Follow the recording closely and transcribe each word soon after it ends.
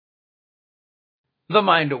The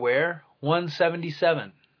Mind Aware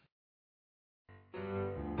 177.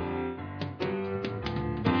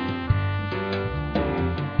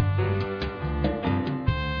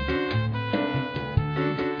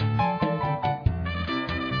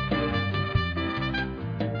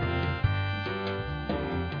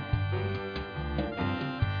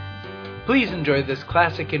 Please enjoy this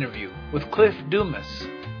classic interview with Cliff Dumas.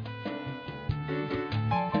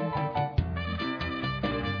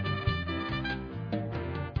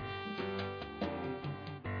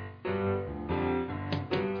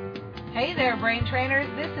 Hey there, brain trainers.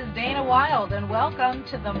 This is Dana Wilde, and welcome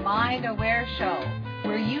to the Mind Aware Show,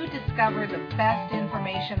 where you discover the best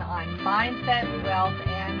information on mindset, wealth,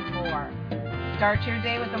 and more. Start your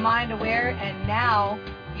day with the Mind Aware, and now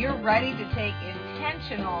you're ready to take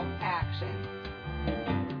intentional action.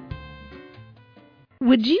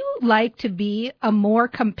 Would you like to be a more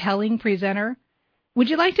compelling presenter? Would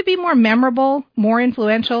you like to be more memorable, more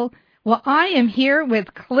influential? Well, I am here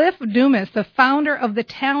with Cliff Dumas, the founder of the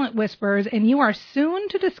Talent Whisperers, and you are soon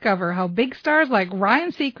to discover how big stars like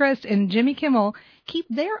Ryan Seacrest and Jimmy Kimmel keep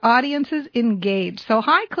their audiences engaged. So,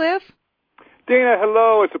 hi, Cliff. Dana,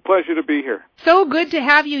 hello. It's a pleasure to be here. So good to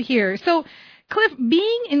have you here. So, Cliff,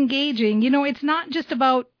 being engaging, it's not just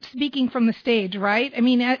about speaking from the stage, right? I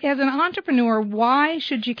mean, as an entrepreneur, why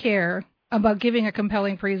should you care about giving a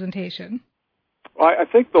compelling presentation? I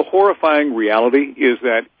think the horrifying reality is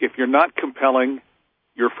that if you're not compelling,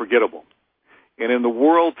 you're forgettable. And in the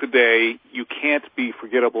world today, you can't be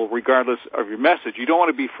forgettable regardless of your message. You don't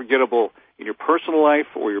want to be forgettable in your personal life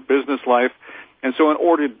or your business life. And so in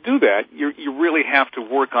order to do that, you really have to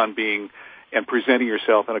work on being and presenting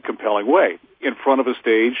yourself in a compelling way in front of a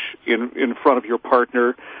stage, in front of your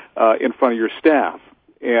partner, in front of your staff.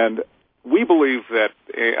 And we believe that,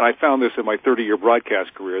 and I found this in my 30-year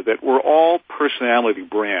broadcast career, that we're all personality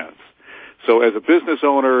brands. So as a business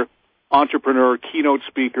owner, entrepreneur, keynote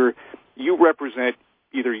speaker, you represent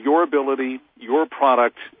either your ability, your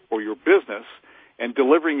product, or your business, and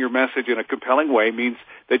delivering your message in a compelling way means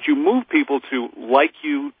that you move people to like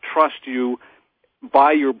you, trust you,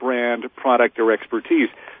 buy your brand, product, or expertise.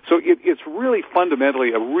 So it's really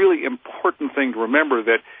fundamentally a really important thing to remember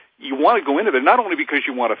that you want to go into it not only because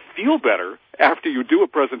you want to feel better after you do a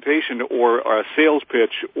presentation or a sales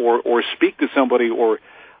pitch or speak to somebody or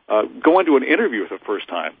go into an interview for the first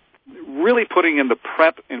time, really putting in the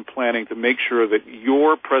prep and planning to make sure that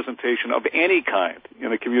your presentation of any kind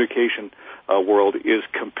in the communication world is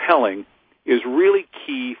compelling is really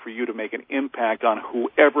key for you to make an impact on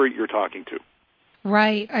whoever you're talking to.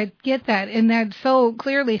 Right, I get that, and that's so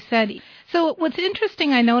clearly said. So what's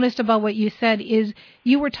interesting I noticed about what you said is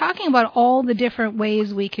you were talking about all the different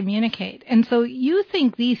ways we communicate, and so you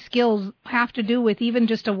think these skills have to do with even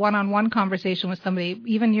just a one-on-one conversation with somebody,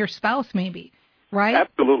 even your spouse maybe, right?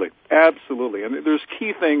 Absolutely, and there's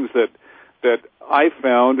key things that I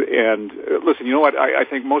found, and listen, you know what, I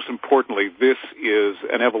think most importantly, this is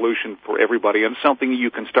an evolution for everybody and something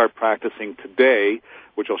you can start practicing today,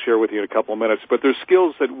 which I'll share with you in a couple of minutes, but there's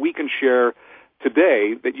skills that we can share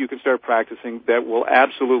today that you can start practicing that will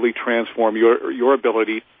absolutely transform your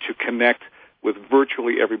ability to connect with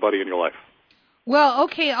virtually everybody in your life. Well,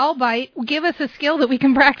 okay, I'll bite. Give us a skill that we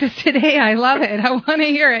can practice today. I love it. I want to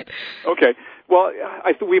hear it. Okay. Well,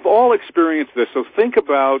 we've all experienced this. So think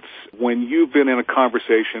about when you've been in a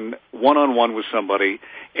conversation one-on-one with somebody,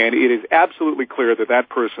 and it is absolutely clear that that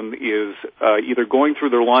person is either going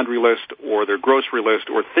through their laundry list or their grocery list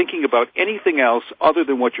or thinking about anything else other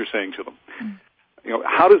than what you're saying to them.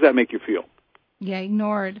 How does that make you feel? Yeah,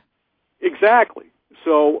 ignored. Exactly.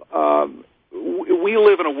 So we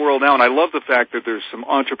live in a world now, and I love the fact that there's some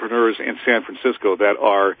entrepreneurs in San Francisco that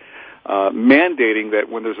are mandating that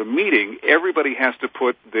when there's a meeting, everybody has to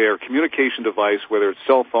put their communication device, whether it's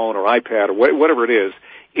cell phone or iPad or whatever it is,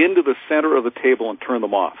 into the center of the table and turn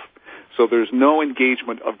them off. So there's no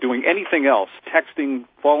engagement of doing anything else, texting,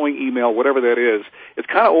 following email, whatever that is. It's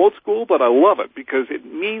kind of old school, but I love it because it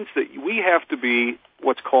means that we have to be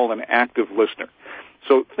what's called an active listener.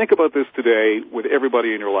 So think about this today with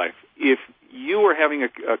everybody in your life. If you are having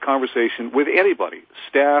a conversation with anybody,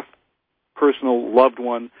 staff, personal, loved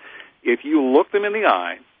one, if you look them in the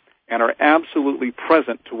eye and are absolutely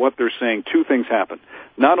present to what they're saying, two things happen.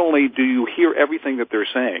 Not only do you hear everything that they're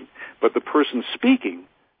saying, but the person speaking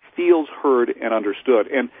feels heard and understood.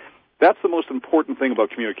 And that's the most important thing about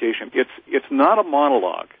communication. It's not a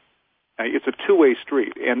monologue. It's a two-way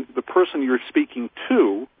street. And the person you're speaking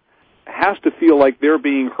to has to feel like they're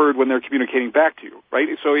being heard when they're communicating back to you, right?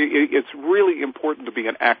 So it's really important to be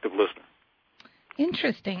an active listener.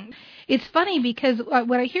 Interesting. It's funny because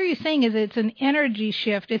what I hear you saying is it's an energy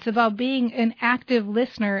shift. It's about being an active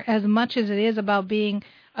listener as much as it is about being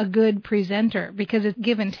a good presenter, because it's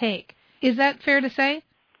give and take. Is that fair to say?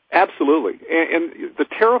 Absolutely. And the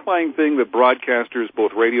terrifying thing that broadcasters,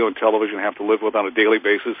 both radio and television, have to live with on a daily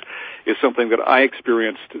basis is something that I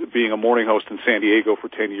experienced being a morning host in San Diego for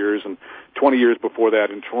 10 years and 20 years before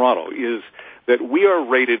that in Toronto, is that we are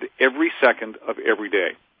rated every second of every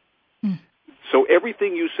day. So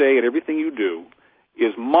everything you say and everything you do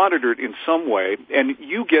is monitored in some way, and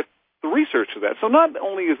you get the research of that. So not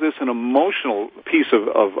only is this an emotional piece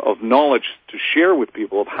of knowledge to share with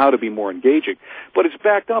people of how to be more engaging, but it's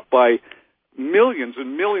backed up by millions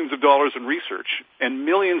and millions of dollars in research and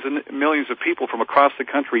millions of people from across the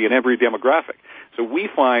country in every demographic. So we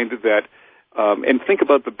find that, and think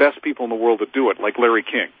about the best people in the world that do it, like Larry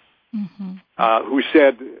King. Who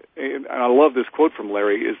said, and I love this quote from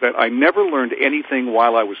Larry, is that I never learned anything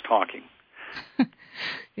while I was talking.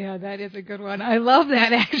 Yeah, that is a good one. I love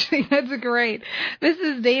that, actually. That's great. This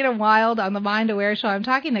is Dana Wilde on the Mind Aware Show. I'm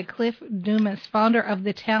talking to Cliff Dumas, founder of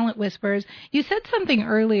the Talent Whisperers. You said something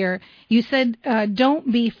earlier. You said, don't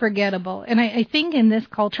be forgettable. And I think in this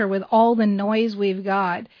culture, with all the noise we've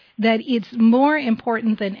got, that it's more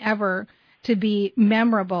important than ever to be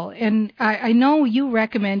memorable. And I know you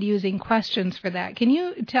recommend using questions for that. Can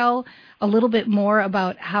you tell a little bit more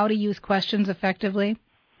about how to use questions effectively?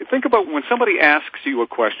 Think about when somebody asks you a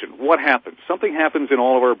question, what happens? Something happens in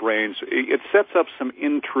all of our brains. It sets up some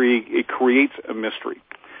intrigue. It creates a mystery.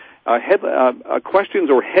 Questions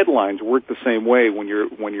or headlines work the same way when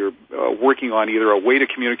you're working on either a way to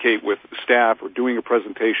communicate with staff or doing a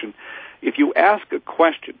presentation. If you ask a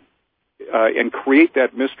question and create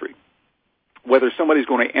that mystery, whether somebody's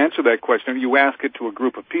going to answer that question or you ask it to a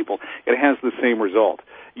group of people, it has the same result.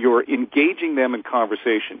 You're engaging them in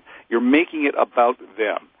conversation. You're making it about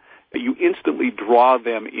them. You instantly draw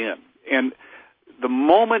them in. And the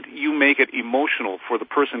moment you make it emotional for the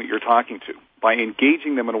person that you're talking to, by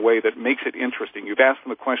engaging them in a way that makes it interesting, you've asked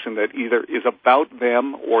them a question that either is about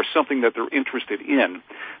them or something that they're interested in,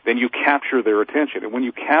 then you capture their attention. And when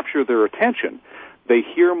you capture their attention, they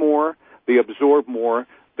hear more, they absorb more,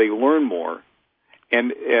 they learn more.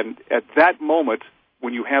 And at that moment,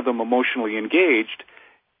 when you have them emotionally engaged,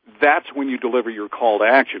 that's when you deliver your call to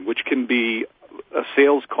action, which can be a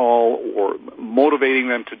sales call or motivating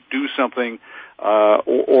them to do something,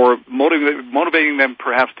 or motivating them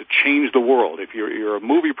perhaps to change the world. If you're a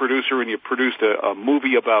movie producer and you produced a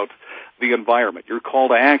movie about the environment, your call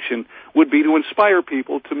to action would be to inspire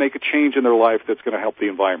people to make a change in their life that's going to help the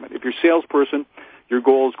environment. If you're a salesperson, your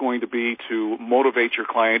goal is going to be to motivate your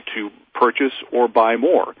client to purchase or buy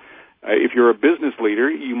more. If you're a business leader,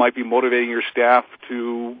 you might be motivating your staff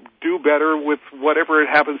to do better with whatever it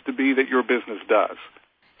happens to be that your business does.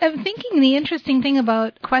 I'm thinking the interesting thing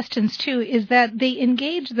about questions, too, is that they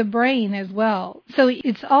engage the brain as well. So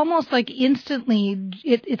it's almost like instantly,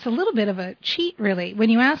 it's a little bit of a cheat, really. When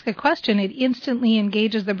you ask a question, it instantly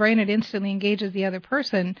engages the brain, it instantly engages the other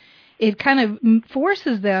person. It kind of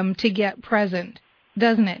forces them to get present,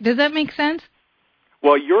 doesn't it? Does that make sense?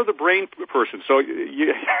 Well, you're the brain person, so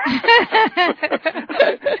yeah,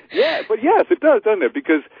 but yes, it does, doesn't it?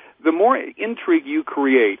 Because the more intrigue you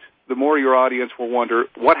create, the more your audience will wonder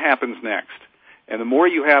what happens next. And the more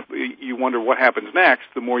you wonder what happens next,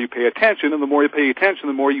 the more you pay attention, and the more you pay attention,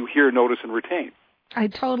 the more you hear, notice, and retain. I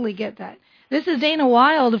totally get that. This is Dana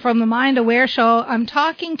Wilde from the Mind Aware Show. I'm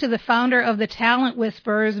talking to the founder of the Talent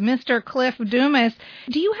Whisperers, Mr. Cliff Dumas.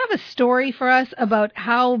 Do you have a story for us about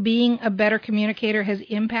how being a better communicator has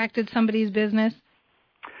impacted somebody's business?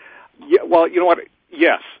 Yeah, well, you know what?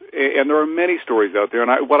 Yes, and there are many stories out there.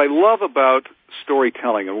 And what I love about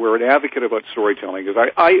storytelling, and we're an advocate about storytelling, is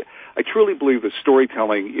I truly believe that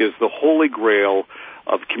storytelling is the holy grail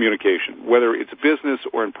of communication, whether it's business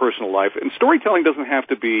or in personal life. And storytelling doesn't have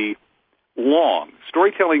to be long.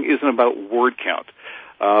 Storytelling isn't about word count.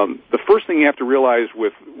 The first thing you have to realize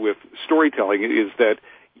with storytelling is that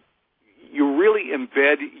you really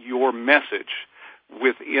embed your message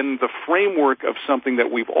within the framework of something that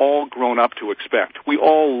we've all grown up to expect. We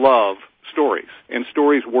all love stories, and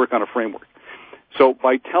stories work on a framework. So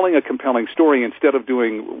by telling a compelling story, instead of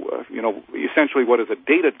doing, essentially what is a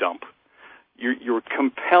data dump, you're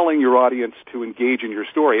compelling your audience to engage in your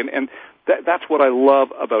story. And that's what I love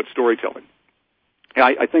about storytelling.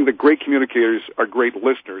 I think that great communicators are great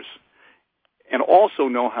listeners and also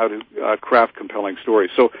know how to craft compelling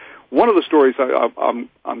stories. So one of the stories I'm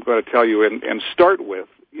going to tell you and start with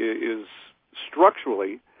is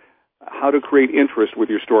structurally how to create interest with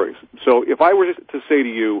your stories. So if I were to say to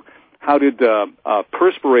you, How did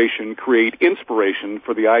perspiration create inspiration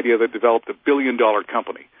for the idea that developed a billion-dollar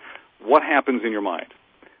company? What happens in your mind?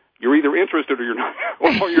 You're either interested or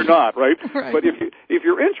you're not, right? Right. But if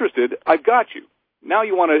you're interested, I've got you. Now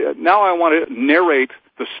I want to narrate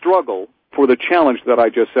the struggle for the challenge that I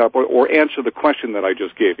just set up, or answer the question that I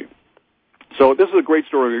just gave you. So this is a great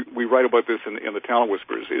story. We write about this in the Talent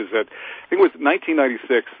Whispers, is that I think it was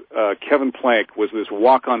 1996, Kevin Plank was this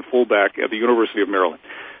walk-on fullback at the University of Maryland.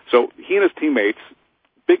 So he and his teammates'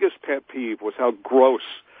 biggest pet peeve was how gross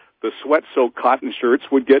the sweat-soaked cotton shirts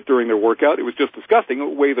would get during their workout. It was just disgusting. It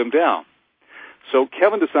would weigh them down. So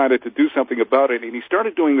Kevin decided to do something about it, and he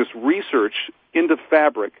started doing this research into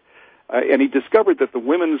fabric, and he discovered that the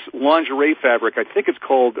women's lingerie fabric, I think it's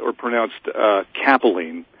called or pronounced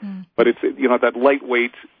capilene, but it's that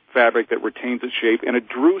lightweight fabric that retains its shape, and it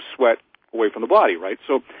drew sweat away from the body, right?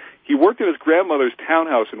 So he worked in his grandmother's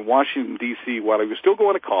townhouse in Washington, D.C. while he was still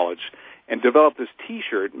going to college, and developed this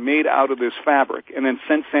T-shirt made out of this fabric, and then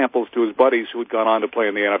sent samples to his buddies who had gone on to play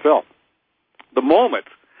in the NFL. The moment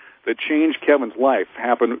that changed Kevin's life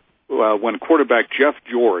happened when quarterback Jeff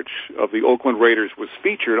George of the Oakland Raiders was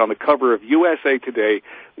featured on the cover of USA Today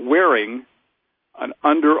wearing an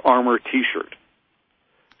Under Armour T-shirt.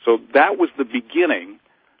 So that was the beginning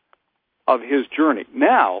of his journey.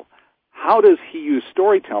 Now, how does he use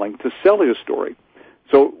storytelling to sell his story?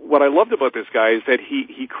 So what I loved about this guy is that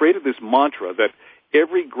he created this mantra that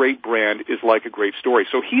every great brand is like a great story.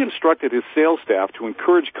 So he instructed his sales staff to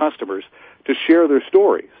encourage customers to share their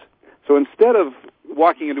stories. So instead of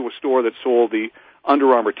walking into a store that sold the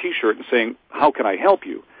Under Armour T-shirt and saying, how can I help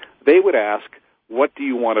you? They would ask, what do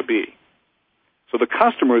you want to be? So the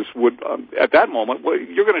customers would, at that moment,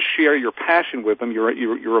 you're going to share your passion with them,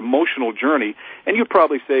 your emotional journey, and you'd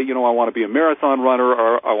probably say, I want to be a marathon runner,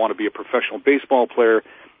 or I want to be a professional baseball player,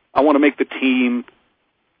 I want to make the team.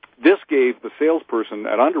 This gave the salesperson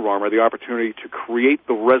at Under Armour the opportunity to create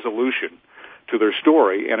the resolution to their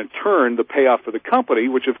story, and in turn, the payoff for the company,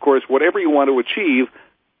 which, of course, whatever you want to achieve,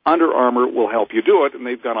 Under Armour will help you do it, and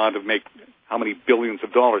they've gone on to make how many billions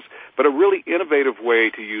of dollars. But a really innovative way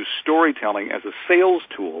to use storytelling as a sales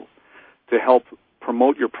tool to help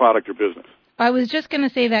promote your product or business. I was just going to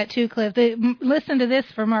say that too, Cliff. Listen to this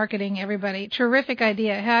for marketing, everybody. Terrific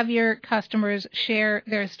idea. Have your customers share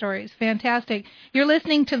their stories. Fantastic. You're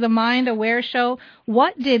listening to the Mind Aware Show.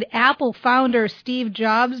 What did Apple founder Steve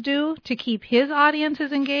Jobs do to keep his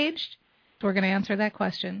audiences engaged? We're going to answer that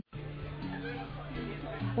question.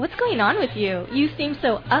 What's going on with you? You seem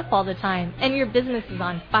so up all the time, and your business is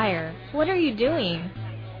on fire. What are you doing?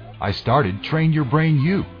 I started Train Your Brain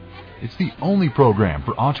U. It's the only program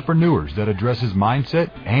for entrepreneurs that addresses mindset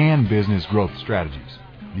and business growth strategies.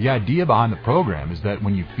 The idea behind the program is that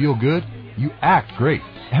when you feel good, you act great,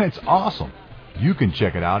 and it's awesome. You can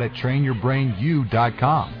check it out at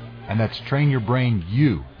trainyourbrainu.com, and that's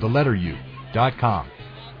trainyourbrainu, the letter U.com.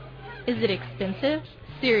 Is it expensive?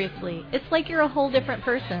 Seriously, it's like you're a whole different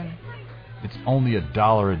person. It's only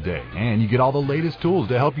 $1 a day, and you get all the latest tools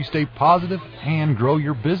to help you stay positive and grow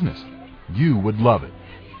your business. You would love it.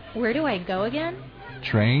 Where do I go again?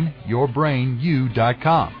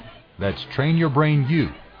 trainyourbrainu.com. That's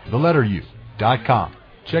trainyourbrainu, the letter U.com.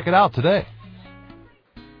 Check it out today.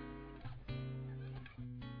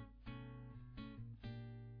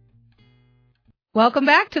 Welcome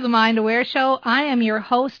back to the Mind Aware Show. I am your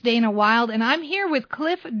host, Dana Wilde, and I'm here with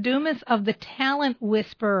Cliff Dumas of the Talent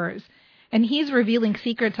Whisperers. And he's revealing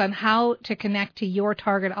secrets on how to connect to your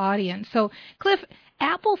target audience. So, Cliff,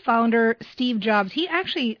 Apple founder Steve Jobs, he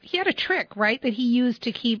had a trick, right, that he used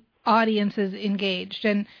to keep audiences engaged.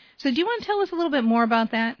 And so do you want to tell us a little bit more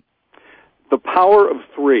about that? The power of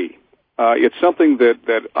three. It's something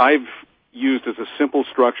that I've used as a simple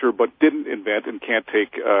structure but didn't invent and can't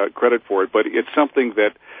take credit for it. But it's something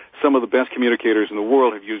that some of the best communicators in the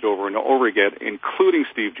world have used over and over again, including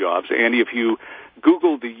Steve Jobs. And if you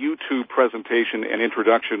Google the YouTube presentation and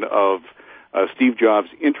introduction of Steve Jobs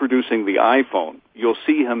introducing the iPhone, you'll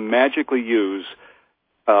see him magically use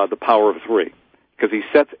the power of three, because he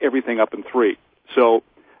sets everything up in three. So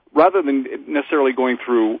rather than necessarily going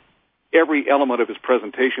through every element of his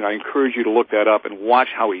presentation, I encourage you to look that up and watch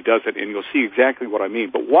how he does it, and you'll see exactly what I mean.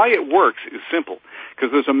 But why it works is simple,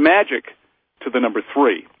 because there's a magic to the number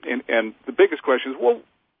three. And the biggest question is, well,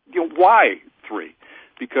 why three?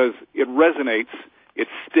 Because it resonates, it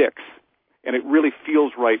sticks, and it really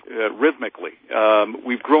feels right rhythmically.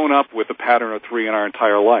 We've grown up with the pattern of three in our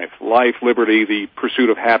entire life. Life, liberty, the pursuit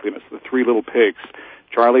of happiness, the Three Little Pigs,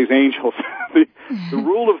 Charlie's Angels. The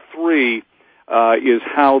rule of three is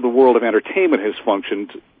how the world of entertainment has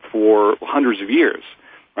functioned for hundreds of years.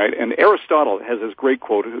 right? And Aristotle has this great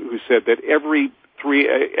quote who said that every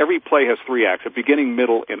play has three acts: a beginning,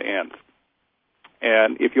 middle, and end.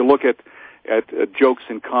 And if you look at jokes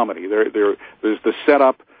in comedy, there's the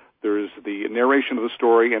setup, there's the narration of the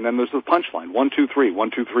story, and then there's the punchline. 1, 2, 3,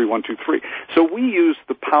 1, 2, 3, 1, 2, 3. So we use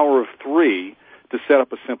the power of three to set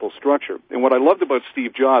up a simple structure. And what I loved about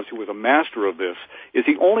Steve Jobs, who was a master of this, is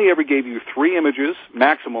he only ever gave you 3 images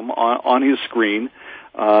maximum on his screen.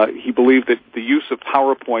 He believed that the use of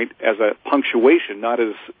PowerPoint as a punctuation, not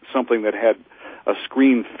as something that had a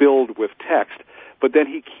screen filled with text, but then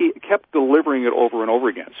he kept delivering it over and over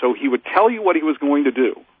again. So he would tell you what he was going to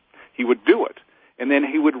do. He would do it, and then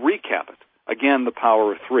he would recap it. Again, the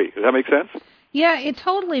power of 3. Does that make sense? Yeah, it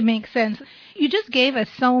totally makes sense. You just gave us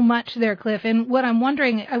so much there, Cliff. And what I'm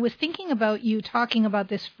wondering, I was thinking about you talking about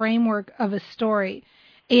this framework of a story.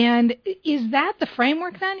 And is that the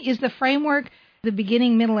framework then? Is the framework the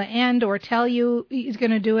beginning, middle, and end, or tell you he's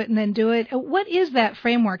going to do it and then do it? What is that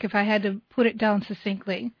framework, if I had to put it down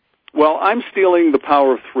succinctly? Well, I'm stealing the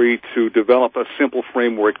power of 3 to develop a simple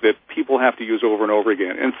framework that people have to use over and over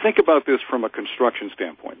again. And think about this from a construction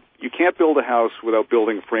standpoint. You can't build a house without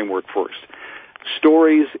building a framework first.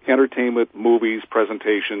 Stories, entertainment, movies,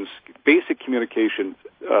 presentations, basic communication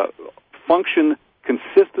function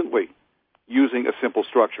consistently using a simple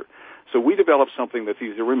structure. So we developed something that's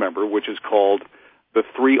easy to remember, which is called the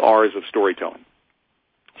 3 R's of storytelling.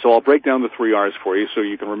 So I'll break down the 3 R's for you so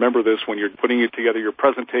you can remember this when you're putting together your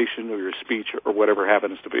presentation or your speech or whatever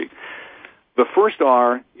happens to be. The first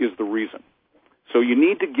R is the reason. So you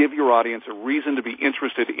need to give your audience a reason to be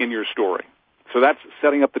interested in your story. So that's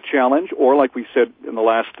setting up the challenge, or like we said in the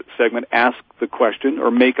last segment, ask the question or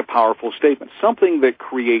make a powerful statement, something that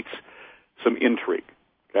creates some intrigue.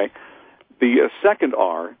 Okay. The second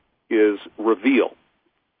R is reveal.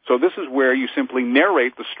 So this is where you simply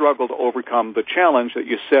narrate the struggle to overcome the challenge that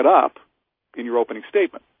you set up in your opening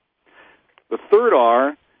statement. The third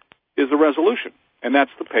R is the resolution, and that's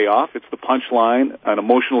the payoff. It's the punchline, an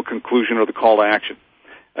emotional conclusion, or the call to action.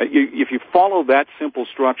 If you follow that simple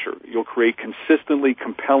structure, you'll create consistently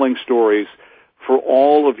compelling stories for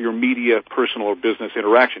all of your media, personal, or business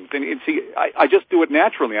interactions. And see, I just do it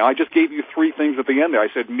naturally now. I just gave you 3 things at the end there. I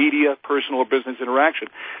said media, personal, or business interaction.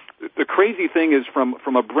 The crazy thing is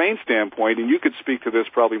from a brain standpoint, and you could speak to this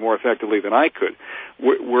probably more effectively than I could,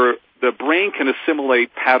 where the brain can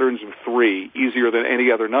assimilate patterns of 3 easier than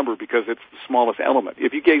any other number because it's the smallest element.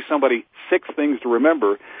 If you gave somebody 6 things to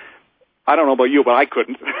remember, I don't know about you, but I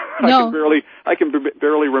couldn't. No. I can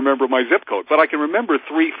barely remember my zip code, but I can remember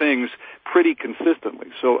 3 things pretty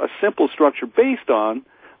consistently. So a simple structure based on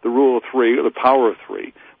the rule of 3, or the power of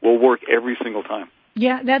 3, will work every single time.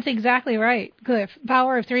 Yeah, that's exactly right, Cliff.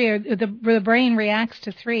 Power of 3, or the brain reacts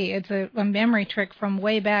to 3. It's a memory trick from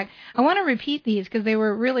way back. I want to repeat these because they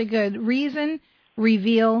were really good. Reason,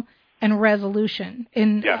 reveal, and resolution.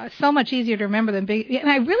 And so much easier to remember than big. And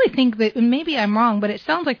I really think that, maybe I'm wrong, but it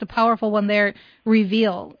sounds like the powerful one there,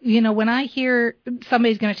 reveal. You know, when I hear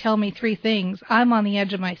somebody's going to tell me 3 things, I'm on the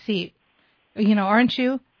edge of my seat. You know, aren't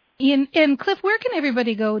you? And Cliff, where can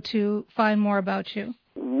everybody go to find more about you?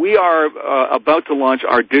 We are about to launch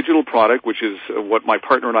our digital product, which is what my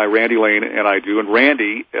partner and I, Randy Lane, and I do. And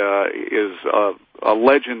Randy is a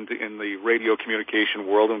legend in the radio communication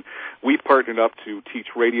world, and we partnered up to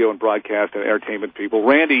teach radio and broadcast and entertainment people.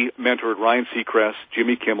 Randy mentored Ryan Seacrest,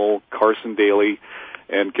 Jimmy Kimmel, Carson Daly,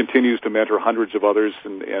 and continues to mentor hundreds of others,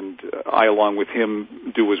 and I, along with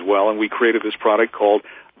him, do as well. And we created this product called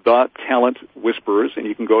The Talent Whisperers, and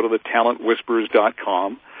you can go to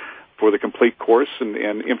thetalentwhisperers.com for the complete course and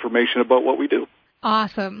information about what we do.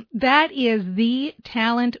 Awesome. That is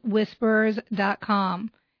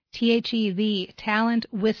thetalentwhisperers.com. The Talent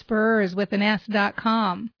Whisperers with an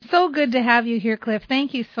S.com. So good to have you here, Cliff.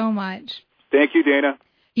 Thank you so much. Thank you, Dana.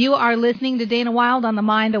 You are listening to Dana Wilde on the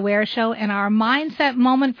Mind Aware Show, and our mindset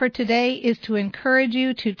moment for today is to encourage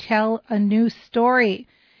you to tell a new story.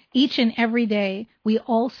 Each and every day, we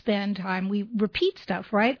all spend time, we repeat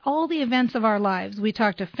stuff, right? All the events of our lives. We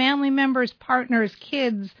talk to family members, partners,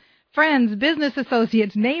 kids, friends, business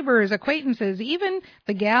associates, neighbors, acquaintances, even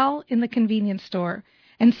the gal in the convenience store.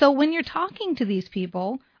 And so when you're talking to these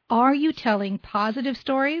people, are you telling positive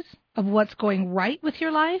stories of what's going right with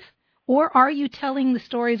your life? Or are you telling the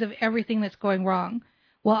stories of everything that's going wrong?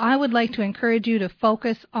 Well, I would like to encourage you to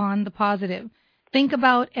focus on the positive. Think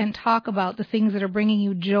about and talk about the things that are bringing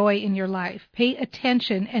you joy in your life. Pay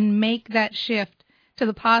attention and make that shift to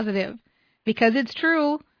the positive. Because it's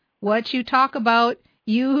true, what you talk about,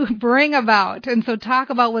 you bring about. And so talk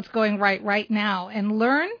about what's going right now and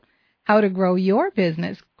learn how to grow your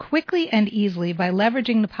business quickly and easily by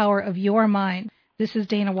leveraging the power of your mind. This is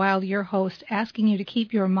Dana Wilde, your host, asking you to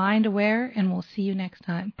keep your mind aware, and we'll see you next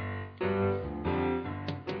time.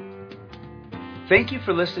 Thank you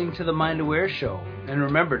for listening to The Mind Aware Show, and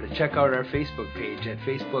remember to check out our Facebook page at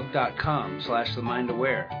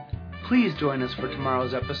facebook.com/TheMindAware. Please join us for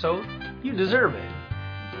tomorrow's episode. You deserve it.